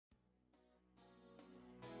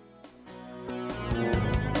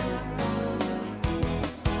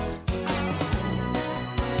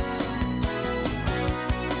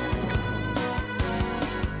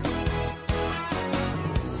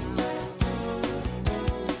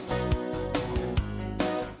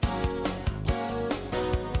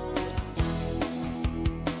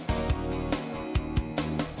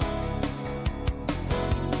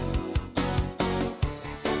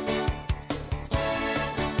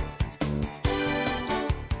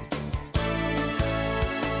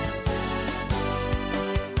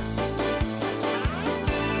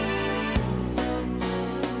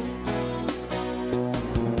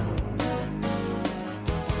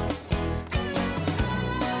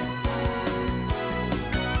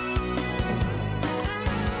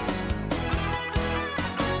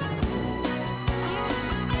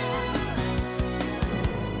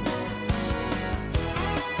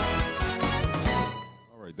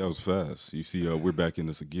That was fast. You see, we're back in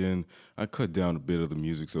this again. I cut down a bit of the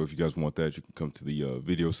music, so if you guys want that, you can come to the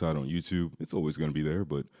video side on YouTube. It's always going to be there,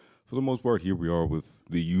 but for the most part, here we are with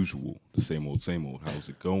the usual, the same old, same old. How's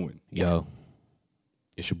it going? Yo,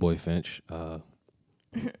 it's your boy Finch. I've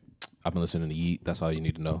been listening to Yeet. That's all you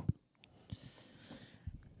need to know.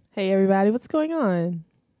 Hey, everybody. What's going on?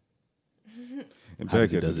 And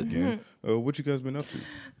back at it again. What you guys been up to?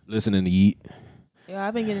 Listening to Yeet. Yo,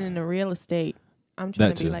 I've been getting into real estate. I'm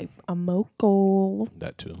trying to be like a mogul.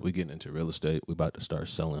 That too. We getting into real estate. We about to start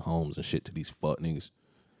selling homes and shit to these fuck niggas.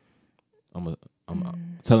 I'm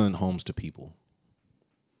selling homes to people.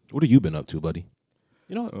 What have you been up to, buddy?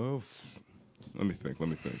 You know what? Let me think. What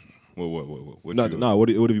What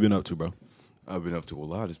have you been up to, bro? I've been up to a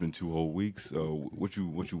lot. It's been 2 whole weeks. What you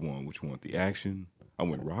want? What you want? The action? I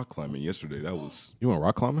went rock climbing yesterday. That was... You went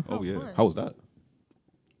rock climbing? Oh, yeah. Fun. How was that?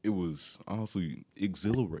 It was honestly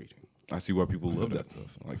exhilarating. I see why people love that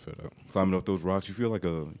stuff. Like feel that. climbing up those rocks, you feel like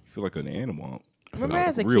an animal. Remember like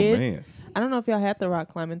as a real kid? man. I don't know if y'all had the rock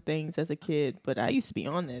climbing things as a kid, but I used to be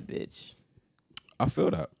on that bitch. I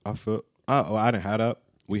feel that. I didn't have that.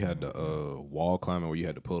 We had the wall climbing where you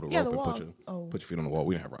had to pull the rope and put your feet on the wall.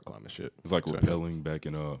 We didn't have rock climbing shit. It's like rappelling back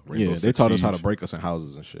in Rainbow Yeah, they Six taught us Siege. how to break us in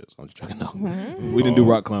houses and shit. So I'm just checking. No, we didn't do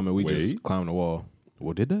rock climbing. We just climbed the wall.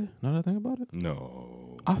 Well, did they? Now that I think about it,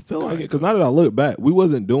 No. I feel like it because now that I look back, we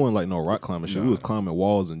wasn't doing like no rock climbing shit. We was climbing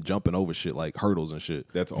walls and jumping over shit like hurdles and shit.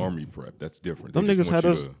 That's army prep. That's different. Them They just niggas want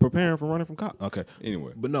had you us preparing for running from cops. Okay,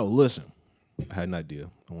 Anyway. but no, listen. I had an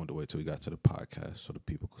idea. I wanted to wait till we got to the podcast so the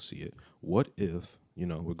people could see it. What if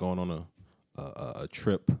we're going on a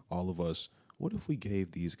trip, all of us? What if we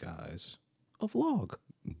gave these guys a vlog?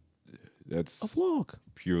 That's A vlog.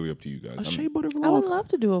 purely up to you guys. A Shea Butter vlog. I would love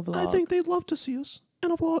to do a vlog. I think they'd love to see us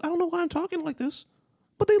in a vlog. I don't know why I'm talking like this,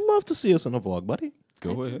 but they love to see us in a vlog, buddy.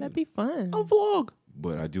 Go ahead. That'd be fun. A vlog.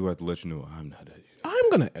 But I do have to let you know I'm not editing. I'm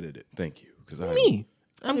going to edit it. Thank you. Because I'm going to shoot it.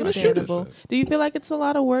 Understandable. Do you feel like it's a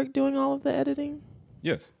lot of work doing all of the editing?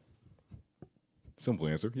 Yes. Simple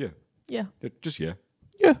answer. Yeah. Yeah. Just yeah.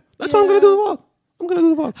 Yeah, that's how I'm going to do the vlog. I'm going to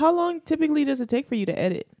do the vlog. How long typically does it take for you to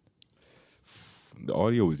edit? The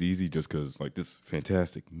audio is easy just because like this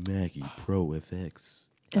fantastic Mackie Pro FX.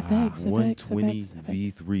 FX, 120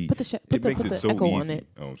 FX. V3. Put makes the it so echo easy. on it.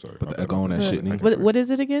 Oh, I'm sorry. Put the echo on that shit. What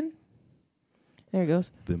is it again? There it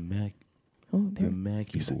goes. The Mac. Oh, The there.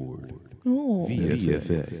 Mackie board. Oh.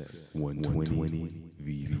 VFX 120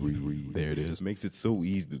 V3. There it is. Makes it so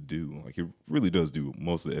easy to do. Like it really does do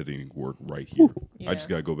most of the editing work right here. Yeah. I just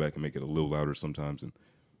gotta go back and make it a little louder sometimes. And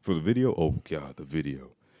for the video, oh god, the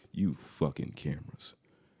video. You fucking cameras.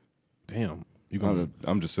 Damn.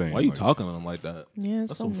 I'm just saying. Why you like, talking to them like that? Yeah,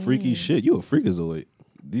 That's some freaky shit. You a freakazoid.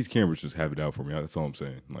 These cameras just have it out for me. That's all I'm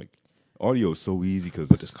saying. Like audio is so easy because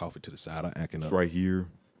Put this coffee to the side. I'm acting it's up. right here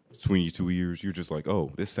between your two ears. You're just like,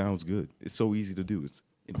 oh, this sounds good. It's so easy to do. It's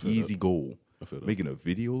an easy goal. I feel that. Making a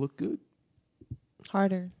video look good,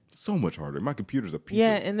 Harder. so much harder. My computer's a piece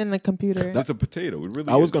Yeah, of... and then the computer. That's a potato. It really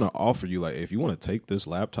I was is. going to offer you, like, if you want to take this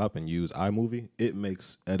laptop and use iMovie, it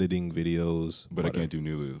makes editing videos. But I can't do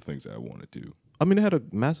nearly the things that I want to do. I mean, it had a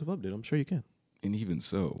massive update. I'm sure you can. And even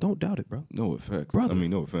so, Don't doubt it, bro. no effect. Brother. I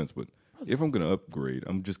mean, no offense, but if I'm going to upgrade,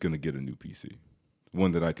 I'm just going to get a new PC.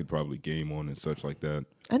 One that I could probably game on and such like that.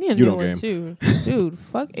 I need a You new don't one game. too. Dude,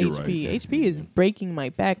 fuck You're HP. right. HP is breaking my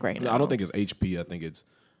back right now. I don't think it's HP. I think it's,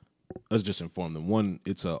 let's just inform them. One,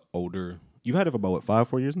 it's a older, you've had it for about, what,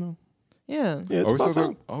 5-4 years now? Yeah. Yeah, it's about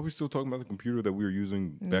time. Are we still talking about the computer that we were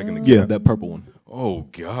using back in the Yeah, that purple one. Oh,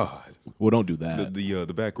 God. Well, don't do that. The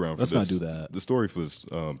background for Let's this. not do that. The story for this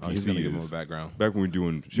Oh, PC he's going to give him a is... background. Back when we were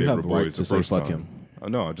doing Shea You have Butter the right Boys to the say first fuck time.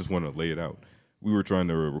 him. No, I just want to lay it out. We were trying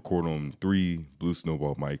to record on 3 Blue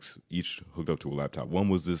Snowball mics, each hooked up to a laptop. One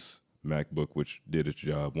was this MacBook, which did its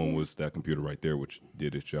job. One was that computer right there, which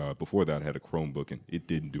did its job. Before that, I had a Chromebook, and it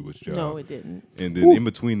didn't do its job. No, it didn't. And then in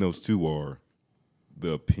between those two are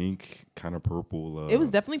the pink, kind of purple. It was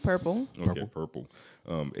definitely purple. Okay, purple.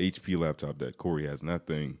 HP laptop that Kori has. And that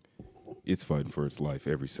thing, it's fighting for its life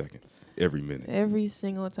every second, every minute. Every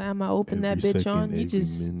single time I opened that Every bitch second, on, you every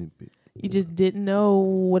just minute. you just didn't know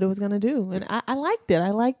what it was gonna do, and I liked it. I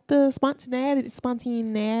liked the spontaneity of it.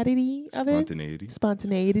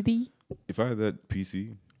 Spontaneity. If I had that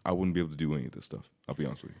PC, I wouldn't be able to do any of this stuff. I'll be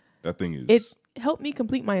honest with you. That thing is... It helped me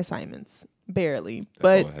complete my assignments, barely, That's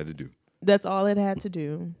but all I had to do. that's all it had to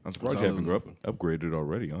do. I'm surprised you haven't upgraded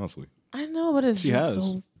already, honestly. I know, but it's She just has.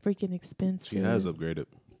 so freaking expensive. She has upgraded.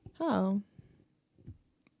 How?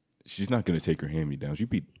 She's not going to take her hand-me-downs. You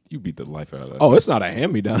beat the life out of that. Oh, it's not a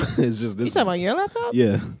hand-me-down. It's just this. You talking about your laptop?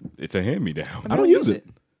 Yeah. It's a hand-me-down. I don't use it.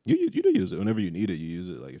 You do use it whenever you need it. You use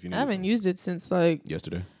it. Like if you need I haven't used it since like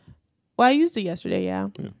yesterday. Well, I used it yesterday, yeah.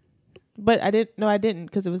 But I didn't. No, I didn't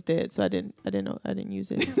because it was dead. So I didn't know. I didn't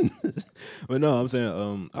use it. But no, I'm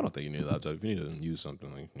saying I don't think you need a laptop. If you need to use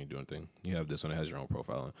something, like you need to do anything, you have this one. It has your own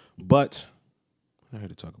profile on. But I'm here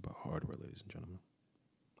to talk about hardware, ladies and gentlemen.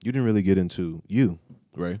 You didn't really get into you,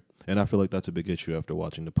 right? And I feel like that's a big issue after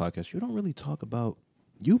watching the podcast. You don't really talk about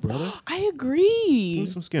you, brother. I agree. Give me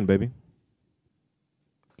some skin, baby.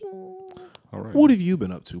 All right. What have you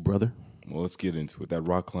been up to, brother? Well, let's get into it. That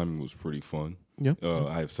rock climbing was pretty fun. Yeah.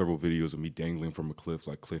 I have several videos of me dangling from a cliff,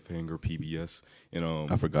 like cliffhanger, PBS. And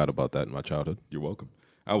I forgot about that in my childhood. You're welcome.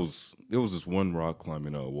 There was this one rock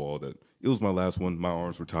climbing wall that it was my last one. My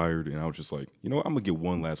arms were tired, and I was just like, you know what? I'm gonna get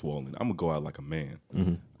one last wall, and I'm gonna go out like a man.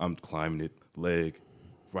 Mm-hmm. I'm climbing it, leg,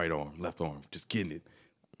 right arm, left arm, just getting it.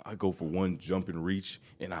 I go for one jump and reach,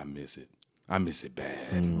 and I miss it. I miss it bad.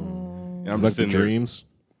 And I'm Like just the in there. dreams.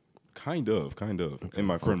 Kind of. Okay. And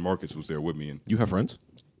my friend Marcus was there with me, and You have friends?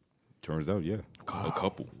 turns out, yeah, a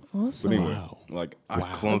couple. Awesome. But anyway, Wow. like I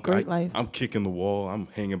A clunk, great life. I'm kicking the wall. I'm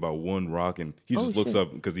hanging by one rock, and he just looks shit.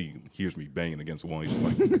 up because he hears me banging against the wall. He's just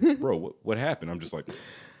like, "Bro, what happened?" I'm just like,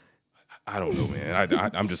 "I don't know,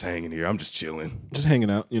 man. I'm just hanging here. I'm just chilling." Just hanging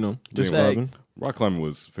out, just Anyway, vibing. rock climbing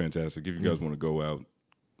was fantastic. If you guys want to go out,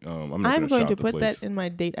 I'm not I'm going shop to the put place. that in my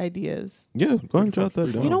date ideas. Yeah, go ahead and jot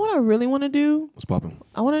that down. You know what I really want to do? What's popping?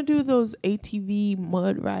 I want to do those ATV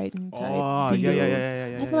mud riding type Oh, deals.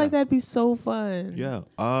 yeah. I feel like that'd be so fun. Yeah.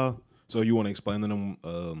 So you want to explain to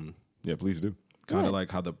them Yeah, please do. kind of Yeah. like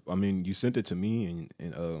how you sent it to me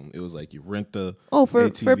and it was like you rent the for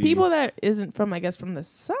ATV. people that isn't from, I guess, from the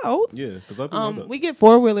South. Yeah, because We get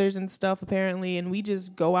 4-wheelers and stuff apparently, and we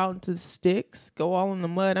just go out into the sticks, go all in the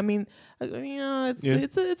mud. I mean,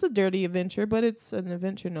 it's a dirty adventure, but it's an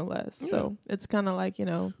adventure no less. So it's kind of like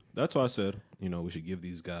that's why I said we should give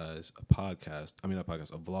these guys a podcast. I mean, not a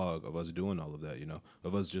podcast, a vlog of us doing all of that.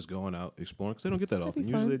 Of us just going out exploring because they don't get that often. be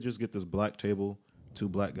Usually fun. they just get this black table, 2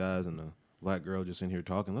 black guys and a black girl just in here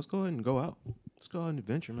talking. Let's go ahead and go out. Let's go out and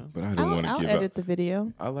adventure, man. But I don't want to I'll give edit up. the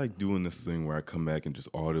video. I like doing this thing where I come back and just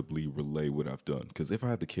audibly relay what I've done. Because if I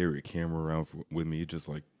had to carry a camera around with me, it just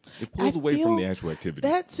like it pulls away from the actual activity.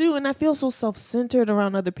 That too, and I feel so self-centered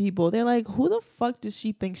around other people. They're like, "Who the fuck does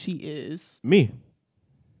she think she is?" Me.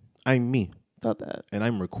 I'm me. Felt that. And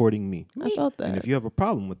I'm recording me. I felt that. And if you have a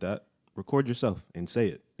problem with that, record yourself and say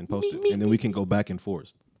it and post it. Me, And then we can go back and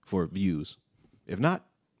forth for views. If not,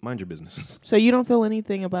 mind your business. So you don't feel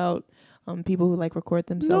anything about people who like record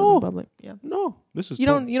themselves No. in public? Yeah. No. This is You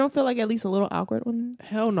don't feel like at least a little awkward when?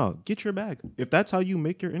 Hell no. Get your bag. If that's how you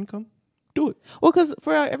make your income, do it. Well, because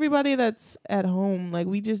for everybody that's at home, like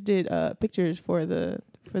we just did pictures for the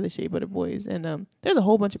Shea Butter Boys, and there's a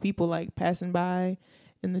whole bunch of people like passing by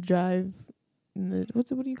in the drive, what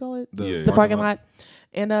do you call it? The parking lot.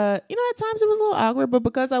 And at times it was a little awkward, but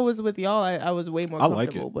because I was with y'all, I was way more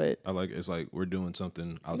comfortable. But I like it. It's like we're doing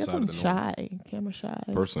something I guess outside I'm of the norm. shy, camera shy.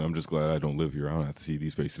 Personally, I'm just glad I don't live here. I don't have to see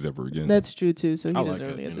these faces ever again. That's true too. So he I doesn't like it,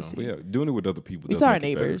 really have to see. But yeah, doing it with other people. We does saw our make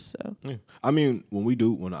it better. neighbors, so Yeah. I mean, when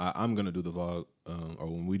I'm gonna do the vlog, or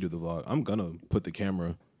when we do the vlog, I'm gonna put the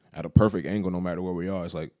camera at a perfect angle no matter where we are.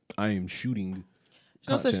 It's like I am shooting.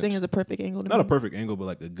 there's no such content. thing as a perfect angle. Not a perfect angle, but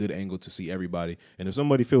like a good angle to see everybody. And if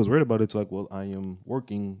somebody feels weird about it, it's like, well, I am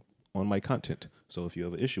working on my content. So if you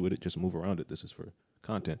have an issue with it, just move around it. This is for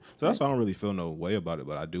content. So that's why I don't really feel no way about it,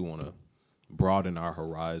 but I do want to broaden our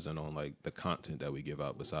horizon on like the content that we give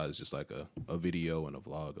out besides just like a video and a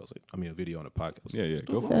vlog. A video and a podcast. Yeah, Let's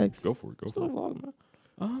do go a for vlog. it. Go for it. Go Let's do for a it. vlog,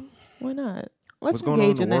 man. Why not? What's Let's going on in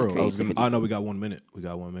engage the in that world? creativity. I know we got 1 minute.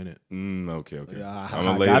 Okay. Yeah, I'm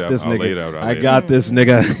gonna I lay got it out. this I'll nigga. lay it out. I got this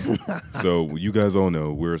nigga. So you guys all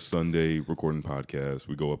know we're a Sunday recording podcast.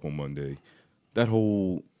 We go up on Monday. That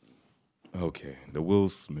whole the Will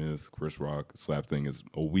Smith, Chris Rock slap thing is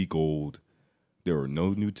a week old. There are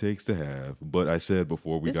no new takes to have. But I said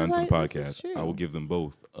before we got into the podcast, I will give them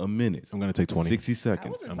both a minute. I'm gonna take 20. 60 I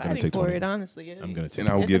seconds. wasn't I'm fighting gonna take for 20. it, honestly. I'm gonna take And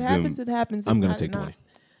I will If give it them. happens, it happens. I'm If gonna not, take not. 20.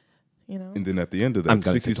 And then at the end of I'm that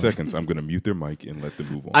gonna 60 take 20. seconds, I'm going to mute their mic and let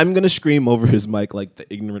them move on. I'm gonna scream over his mic like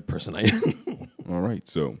the ignorant person I am. All right.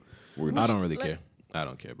 So we're I don't really care. I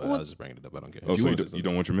don't care, but I was just bringing it up. I don't care. Oh, If so wanna say you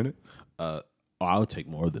don't want your minute? I'll take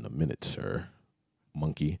more than a minute, sir.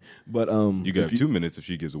 Monkey. But You got 2 minutes if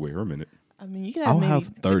she gives away her minute. I mean, you can have I'll maybe have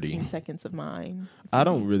 30. 15 seconds of mine. I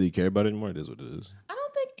don't really care about it anymore. It is what it is. I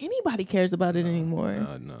don't think anybody cares about it anymore.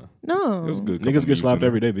 No. No. It was good. Niggas get slapped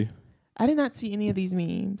every day, B. I did not see any of these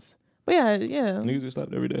memes. But yeah. Niggas get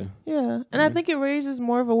slapped every day. Yeah. And I think it raises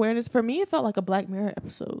more of awareness. For me, it felt like a Black Mirror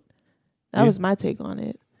episode. That was my take on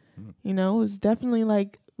it. It was definitely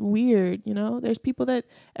like weird, you know? There's people that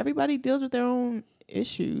everybody deals with their own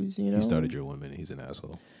issues, you know? He started your woman and he's an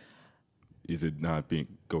asshole. Is it not being?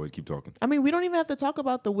 Go ahead, keep talking. I mean, we don't even have to talk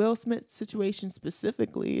about the Will Smith situation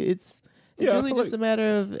specifically. It's Yeah, I really feel just like- a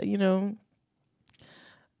matter of, you know,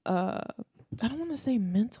 I don't want to say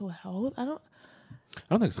mental health. I don't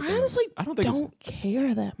think it's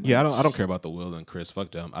care that much. Yeah, I don't care about the Will and Chris.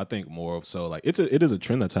 Fuck them. I think more of so like it is a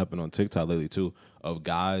trend that's happened on TikTok lately too, of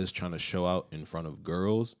guys trying to show out in front of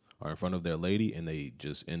girls or in front of their lady, and they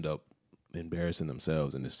just end up embarrassing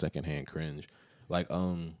themselves in this secondhand cringe. Like,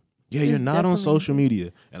 yeah, you're not on social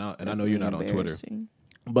media, and I know you're not on Twitter,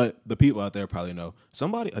 but the people out there probably know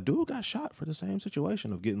a dude got shot for the same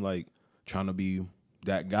situation of getting like trying to be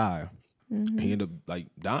that guy. He ended up like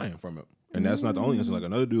dying from it. And that's not the only instance. Like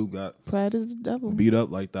another dude got pride is the devil. Beat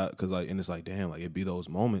up like that because like, and it's like, damn, like it'd be those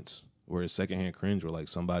moments where it's secondhand cringe where like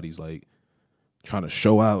somebody's like trying to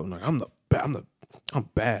show out and like I'm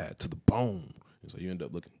bad to the bone. And so you end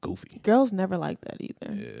up looking goofy. Girls never like that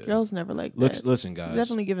either. Yeah. Girls never like that. Listen, guys. It's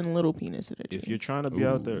definitely giving little penis energy. If you're trying to be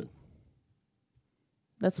out there,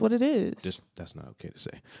 that's what it is. That's not okay to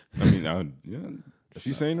say. I mean, yeah.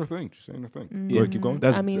 She's saying her thing. She's saying her thing. Go ahead, keep going.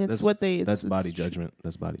 That's what they. That's body judgment.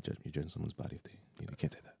 That's body judgment. You're judging someone's body if you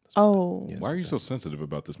can't say that. Oh, Why are you so sensitive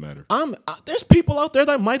about this matter? There's people out there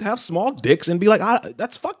that might have small dicks and be like,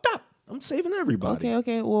 that's fucked up. I'm saving everybody.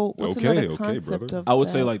 Okay. Well, what's another concept brother. of I would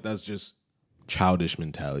that? say like that's just childish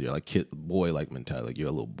mentality, or like boy like mentality. Like you're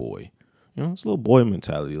a little boy. You know, it's a little boy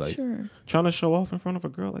mentality. Like trying to show off in front of a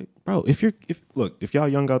girl. Like, bro, if y'all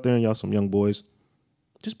young out there and y'all some young boys,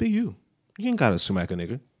 just be you. You ain't gotta smack a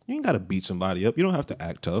nigga. You ain't gotta beat somebody up. You don't have to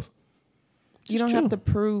act tough. You don't have to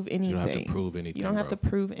prove anything. You don't have to prove anything. You don't have to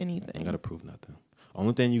prove anything. You gotta prove nothing.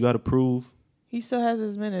 Only thing you gotta prove. He still has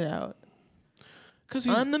his minute out.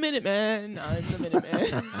 I'm the minute man. I'm the minute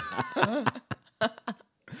man.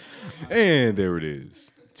 And there it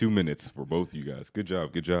is. 2 minutes for both of you guys. Good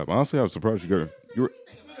job. Honestly, I was surprised you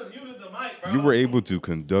were able to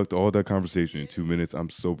conduct all that conversation in 2 minutes. I'm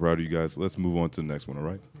so proud of you guys. Let's move on to the next one, all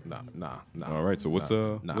right? Nah. All right, so what's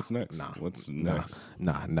next? What's next?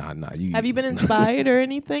 Nah. Have you been inspired or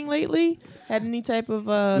anything lately? Had any type of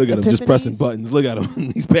Look at him just pressing buttons. Look at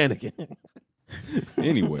him. He's panicking.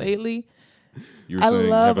 Anyway. Lately? You were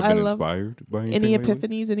saying, have I been inspired by anything any lately?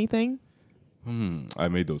 epiphanies, anything? I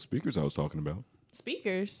made those speakers I was talking about.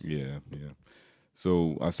 Speakers? Yeah.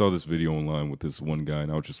 So I saw this video online with this one guy,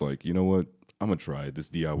 and I was just like, you know what? I'm gonna try it, this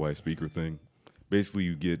DIY speaker thing. Basically,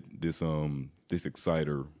 you get this this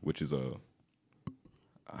exciter, which is a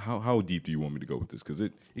how deep do you want me to go with this? Because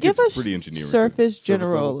it gets pretty engineering. Surface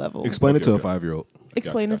general level. Explain it to a 5-year-old.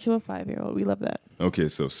 Explain it to a 5-year-old. We love that. Okay,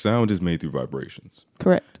 so sound is made through vibrations.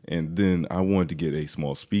 Correct. And then I wanted to get a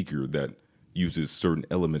small speaker that uses certain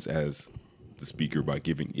elements as the speaker by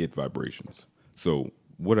giving it vibrations. So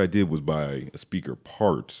what I did was buy a speaker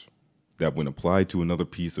part that when applied to another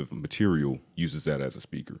piece of material uses that as a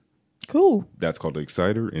speaker. Cool. That's called an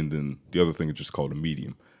exciter, and then the other thing is just called a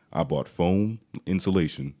medium. I bought foam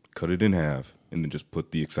insulation, cut it in half, and then just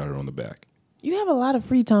put the exciter on the back. You have a lot of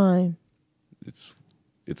free time.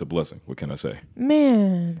 It's a blessing. What can I say?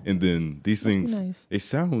 Man. And then these things, they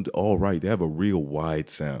sound all right. They have a real wide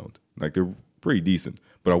sound. Like they're pretty decent.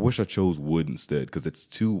 But I wish I chose wood instead because it's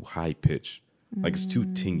too high pitch. Like it's too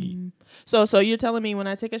tingy. So you're telling me when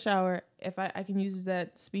I take a shower, if I can use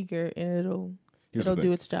that speaker and it'll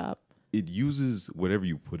do its job. It uses whatever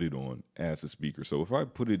you put it on as a speaker. So if I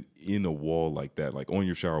put it in a wall like that, like on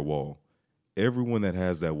your shower wall, everyone that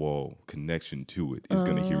has that wall connection to it is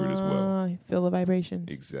going to hear it as well. Feel the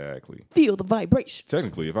vibrations. Exactly. Feel the vibrations.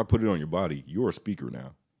 Technically, if I put it on your body, you're a speaker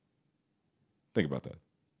now. Think about that.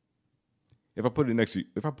 If I put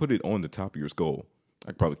it on the top of your skull, I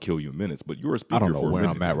could probably kill you in minutes, but you're a speaker. I don't know for where a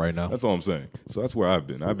minute. I'm at right now. That's all I'm saying. So that's where I've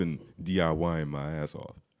been. I've been DIYing my ass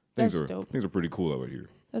off. Things are pretty cool over here.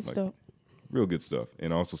 That's dope. Real good stuff.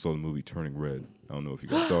 And I also saw the movie Turning Red. I don't know if you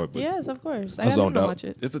guys saw it, but yes, of course. I gotta watch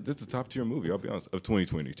it. It's a top tier movie. I'll be honest. Of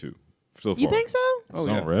 2022. So far. You think so? Oh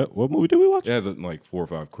yeah. Red. What movie did we watch? It has like 4 or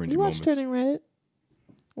 5 cringy You moments. watched Turning Red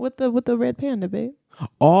with the red panda, babe.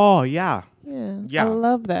 Oh yeah. Yeah. I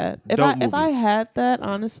love that. If I had that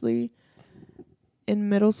honestly in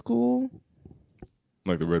middle school.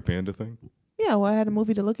 Like the Red Panda thing? Yeah, well, I had a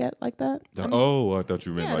movie to look at like that. I thought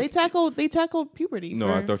you meant yeah, like they tackled puberty.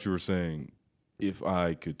 No, I thought you were saying if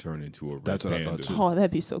I could turn into a red That's what panda. I thought too. Oh,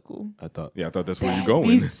 that'd be so cool. I thought that's where you're going.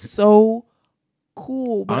 He's so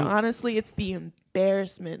cool, but honestly, it's the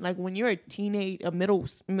embarrassment. Like when you're a middle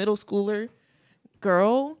schooler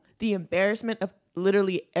girl, the embarrassment of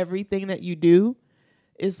literally everything that you do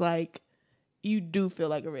is like you do feel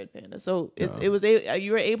like a red panda. So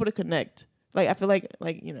you were able to connect. Like I feel like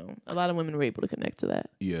a lot of women were able to connect to that.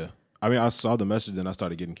 Yeah. I mean, I saw the message and I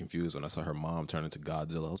started getting confused when I saw her mom turn into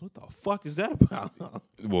Godzilla. I was, what the fuck is that about?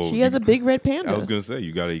 Well, she has a big red panda. I was gonna say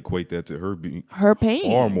you got to equate that to her being her pain,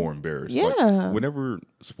 far more embarrassed. Yeah. Like, whenever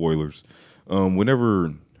spoilers,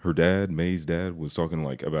 whenever her dad, May's dad, was talking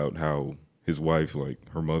like about how his wife, like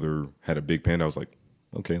her mother, had a big panda, I was like,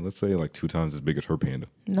 okay, let's say like 2 times as big as her panda.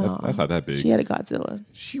 No, that's not that big. She had a Godzilla.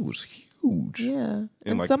 She was huge. Yeah,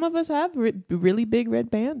 and like, some of us have really big red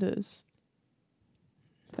pandas.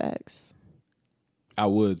 Facts. I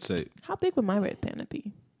would say. How big would my red panda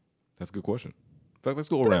be? That's a good question. In fact, let's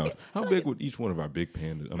go around. How big would each one of our big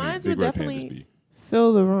pandas? Big red pandas be?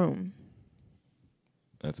 Fill the room.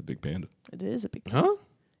 That's a big panda. It is a big panda. Huh?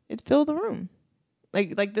 It'd fill the room.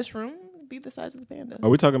 Like this room would be the size of the panda. Are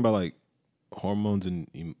we talking about like hormones and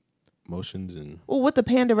emotions and? Well, what the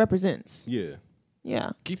panda represents. Yeah.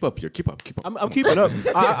 Yeah. Keep up here. Keep up. I'm keeping up.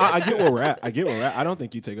 I get where we're at. I don't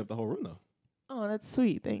think you take up the whole room though. Oh, that's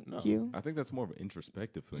sweet. Thank you. I think that's more of an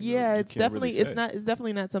introspective thing. Yeah, You it's can't definitely really say. it's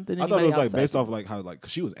definitely not something. I thought it was like based outside off like how like 'cause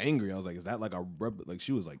she was angry. I was like, is that like a like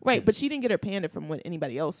she was like right? But she didn't get her panda from what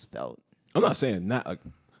anybody else felt. I'm not saying not like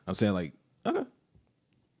I'm saying like okay.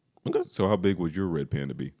 So how big would your red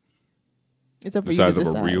panda be? It's up for The you size to of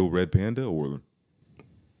decide. a real red panda or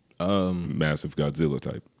massive Godzilla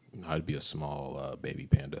type? I'd be a small baby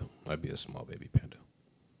panda. I'd be a small baby panda.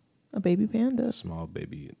 A baby panda. A small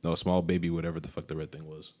baby, whatever the fuck the red thing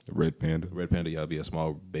was. A red panda? Red panda, yeah, I'd be a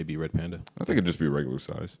small baby red panda. I think it'd just be a regular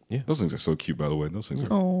size. Yeah. Those things are so cute, by the way. Those things are.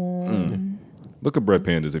 Oh. Look at red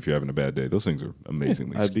pandas if you're having a bad day. Those things are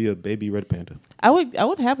amazingly I'd be a baby red panda. I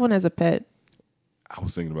would have one as a pet. I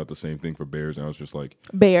was thinking about the same thing for bears, and I was just like,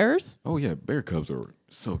 Bears. oh, yeah, bear cubs are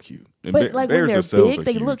so cute. And But like when bears they're themselves big, are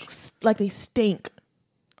they huge. look like they stink.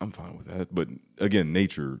 I'm fine with that. But again,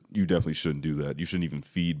 nature, you definitely shouldn't do that. You shouldn't even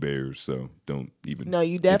feed bears, so don't even No,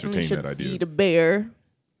 you definitely entertain shouldn't that idea. feed a bear.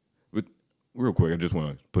 But real quick, I just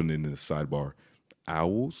want to put it in the sidebar.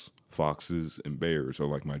 Owls, foxes, and bears are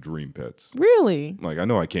like my dream pets. Really? Like, I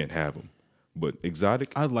know I can't have them, but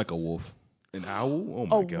exotic, I'd like a wolf. an owl? Oh,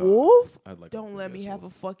 my A God. wolf? I'd like Don't let me have a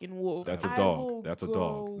fucking wolf. That's a I dog. will That's a go-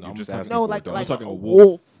 dog. You're I'm just talking- asking No, for like a dog. like talking a a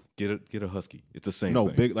wolf. Get a husky. It's the same No,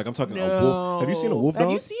 thing. big like I'm talking No. a wolf. Have you seen a wolf dog?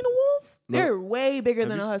 Have you seen a wolf? No. They're way bigger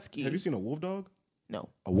than a you, husky. Have you seen a wolf dog? No.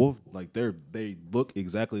 A wolf, like they look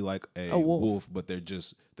exactly like a wolf. wolf, but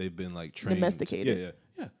they've been like trained. Domesticated.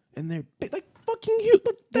 Yeah. And they're big, like fucking huge.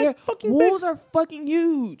 Like, They're fucking wolves big. are fucking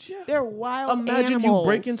huge. Yeah. They're wild Imagine animals. you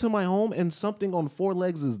break into my home and something on 4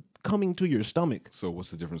 legs is coming to your stomach. So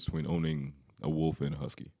what's the difference between owning a wolf and a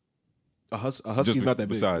husky? A husky's not that big.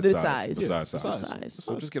 Besides The size. size. Besides Yeah, size. size.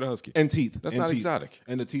 So just get a husky. And teeth. That's and not teeth. exotic.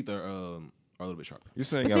 And the teeth are a little bit sharp. You're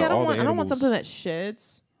saying But see, out I of all don't the want animals, something that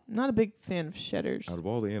sheds. I'm not a big fan of shedders. out of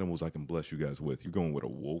all the animals I can bless you guys with, you're going with a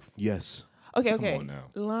wolf? Yes. Okay, Come okay. on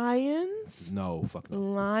now. Lions. No. Fuck no.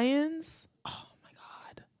 Lions. Oh my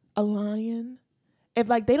god. A lion. If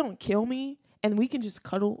like they don't kill me and we can just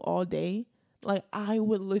cuddle all day, like I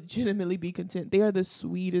would legitimately be content. They are the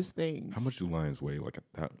sweetest things. How much do lions weigh?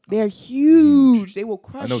 They're huge. They will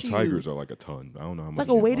crush I know you. tigers are like a ton. I don't know how It's much.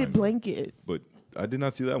 like a weighted lions are. blanket. But I did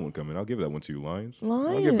not see that one coming. I'll give that one to you, lions.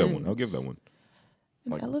 Lions. I'll give that one.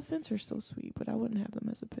 And Like- elephants are so sweet, but I wouldn't have them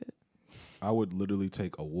as a pet. I would literally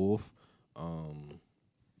take a wolf.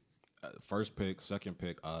 First pick, second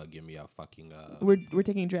pick. Give me a fucking. We're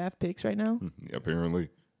taking draft picks right now. Apparently.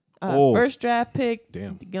 Oh. First draft pick.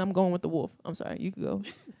 Damn. I'm going with the wolf. I'm sorry. You could go.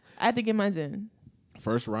 I had to get mine in.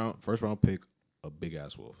 First round pick, a big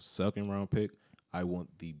ass wolf. Second round pick, I want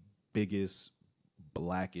the biggest,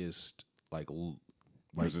 blackest,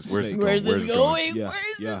 Where's this snake. going? Where's this going? Yeah,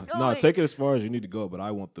 Where's yeah. this No, going? take it as far as you need to go, but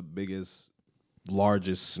I want the biggest,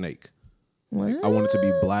 largest snake. What? I want it to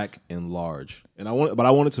be black and large, and I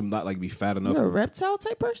want it to not like be fat enough. You're a reptile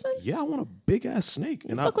type person? Yeah, I want a big ass snake, You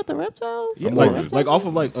and fuck with the reptiles? yeah, I'm like more of like off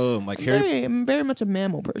of like Harry. I'm very much a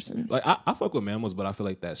mammal person. Like I fuck with mammals, but I feel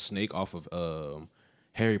like that snake off of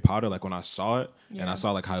Harry Potter, like when I saw it and I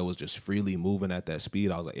saw like how it was just freely moving at that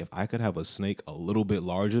speed, I was like, if I could have a snake a little bit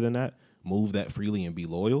larger than that, move that freely and be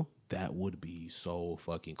loyal, that would be so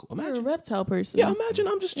fucking cool. You're a Imagine, reptile person. yeah, imagine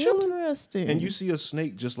I'm just chilling Interesting. and you see a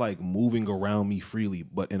snake just like moving around me freely,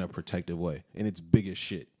 but in a protective way, and it's big as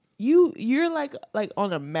shit. You're like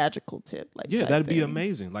on a magical tip. Like Yeah, type that'd be thing.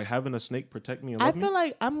 amazing. Like having a snake protect me and I love me. feel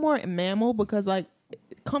like I'm more mammal because like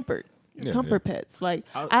comfort. Comfort pets. Like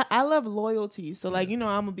I love loyalty. So like, I'm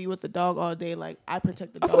gonna be with the dog all day. Like I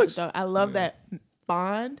protect the dog. feel like I love that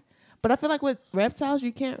bond. But I feel like with reptiles,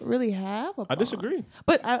 you can't really have a I pond. disagree.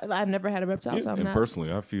 But I've never had a reptile, so I'm And not.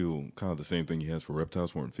 personally, I feel kind of the same thing he has for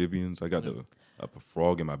reptiles for amphibians. I got a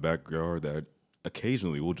frog in my backyard that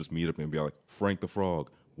occasionally we'll just meet up and be like, Frank the frog,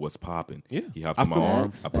 what's popping? Yeah. He hopped I on my feel arm.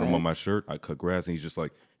 Facts, I put him on my facts. shirt. I cut grass, and he's just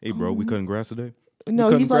like, hey, bro, we cutting grass today? No,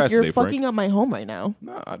 cutting he's like, grass you're today, Frank." fucking up my home right now.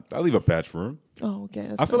 Nah, I leave a patch for him. Oh, okay.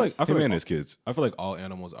 That's I feel nice. like Him and his kids. I feel like all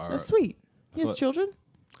animals are. That's sweet. He feel has like- children?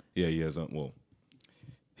 Yeah, he has. Well,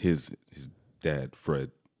 his dad, Fred,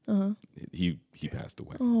 he passed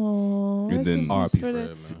away. Oh, And then R.I.P. for Fred,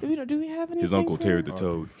 that. man. Do we have anything His uncle for Terry him? the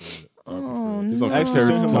Toad. Oh, His no. uncle Actually, Terry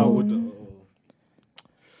send the him out Toad. with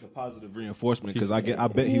the positive reinforcement because I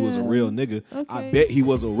bet he was a real nigga. I Okay. bet he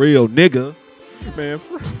was a real nigga. Man,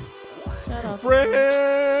 Shout out. Fred.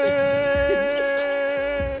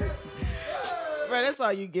 Bro, that's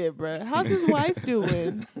all you get, bro. How's his wife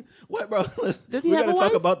doing? What, bro? Listen, Does he we have gotta a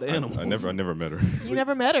talk wife? about the animals. I never met her. You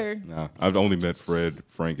never met her. Nah, I've only met Fred,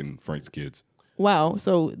 Frank, and Frank's kids. Wow.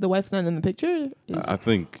 So the wife's not in the picture? I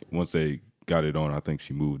think once they got it on, I think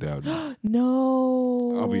she moved out.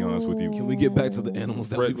 No. I'll be honest with you. Can we get back to the animals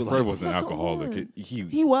that we Fred, were Fred like? was an Look alcoholic. on.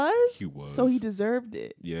 He was? He was. So he deserved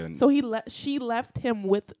it. Yeah. And So she left him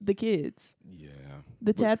with the kids. yeah.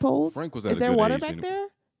 The But tadpoles? Frank was at Is a there good water age, back and there?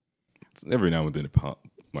 Every now and then it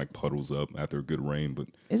like puddles up after a good rain, but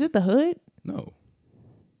Is it the hood? no,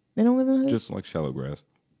 They don't live in the hood? just like shallow grass.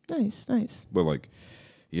 Nice, nice. But like,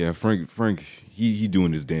 yeah, Frank, he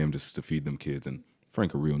doing his damn just to feed them kids, and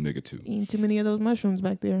Frank a real nigga too. Eating too many of those mushrooms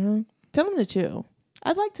back there, huh? Tell him to chill.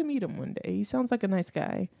 I'd like to meet him one day. He sounds like a nice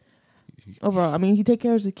guy. Overall, I mean, he take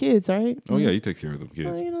care of his kids, right? Oh yeah, he takes care of them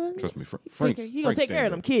kids. Well, you know, Trust me, Frank. he gonna take care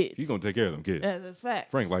of them kids. He gonna take care of them kids. That's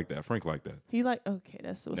facts. Frank like that. He like okay.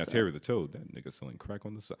 That's what's Now up. Terry the Toad, that nigga selling crack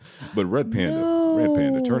on the side. But Red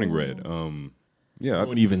Panda, turning red. Yeah. I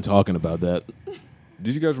wasn't even talking about that.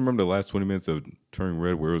 Did you guys remember the last 20 minutes of Turning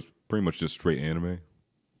Red, where it was pretty much just straight anime?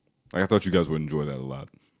 Like I thought you guys would enjoy that a lot.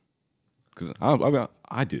 Because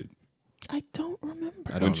I did. I don't remember.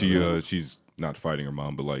 When she's not fighting her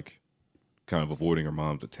mom, but like kind of avoiding her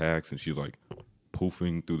mom's attacks, and she's like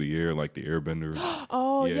poofing through the air like the airbender.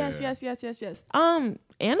 Oh Yeah. yes.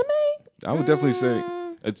 Anime? I would definitely say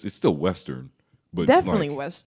it's still Western, but Definitely like,